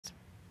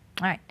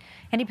All right.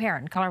 Any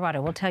parent in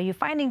Colorado will tell you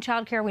finding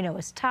childcare we know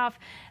is tough.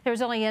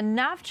 There's only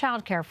enough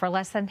childcare for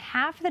less than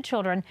half of the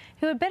children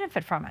who would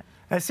benefit from it.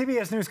 As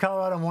CBS News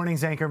Colorado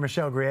Mornings anchor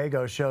Michelle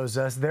Griego shows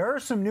us, there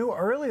are some new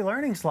early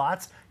learning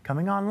slots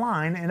coming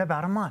online in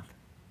about a month.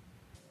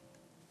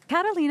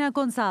 Catalina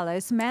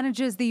Gonzalez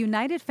manages the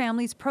United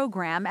Families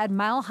program at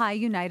Mile High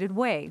United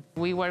Way.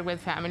 We work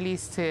with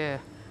families to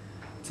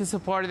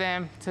support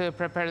them to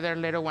prepare their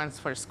little ones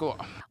for school.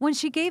 When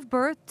she gave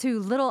birth to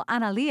little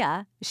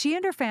Analia, she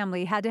and her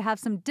family had to have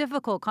some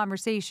difficult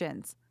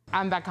conversations.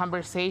 On that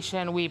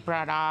conversation, we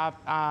brought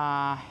up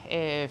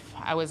if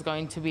I was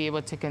going to be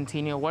able to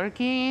continue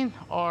working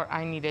or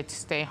I needed to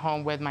stay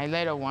home with my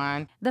little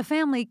one. The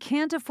family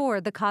can't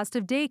afford the cost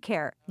of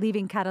daycare,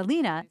 leaving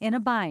Catalina in a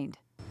bind.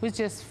 Was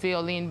just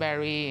feeling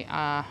very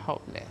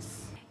hopeless.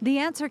 The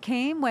answer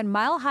came when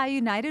Mile High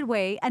United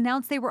Way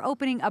announced they were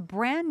opening a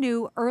brand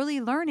new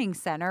early learning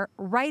center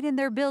right in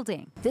their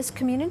building. This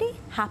community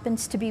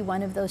happens to be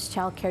one of those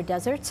childcare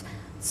deserts.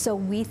 So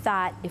we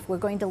thought if we're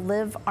going to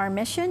live our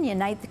mission,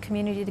 unite the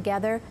community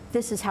together,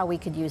 this is how we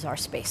could use our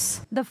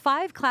space. The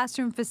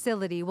 5-classroom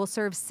facility will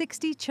serve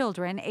 60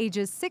 children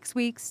ages 6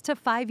 weeks to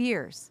 5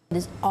 years. It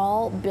is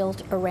all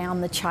built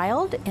around the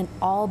child and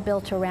all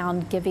built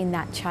around giving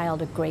that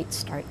child a great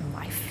start in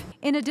life.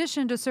 In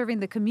addition to serving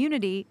the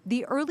community,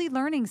 the Early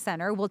Learning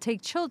Center will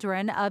take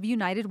children of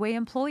United Way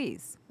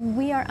employees.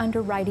 We are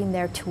underwriting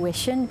their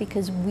tuition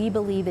because we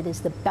believe it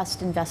is the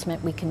best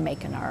investment we can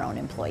make in our own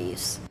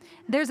employees.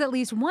 There's at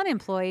least one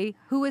employee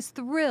who is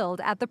thrilled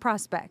at the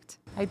prospect.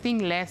 I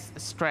think less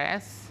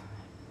stress,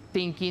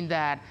 thinking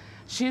that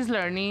she's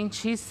learning,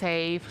 she's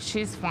safe,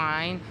 she's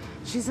fine,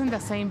 she's in the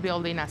same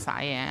building as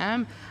I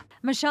am.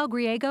 Michelle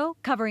Griego,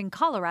 covering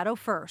Colorado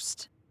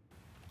First.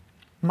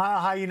 Mile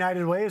High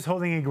United Way is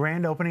holding a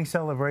grand opening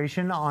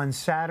celebration on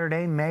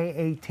Saturday, May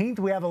 18th.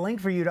 We have a link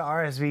for you to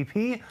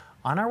RSVP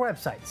on our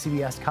website,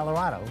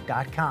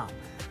 cbscolorado.com.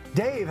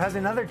 Dave has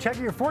another Check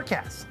Your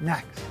Forecast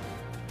next.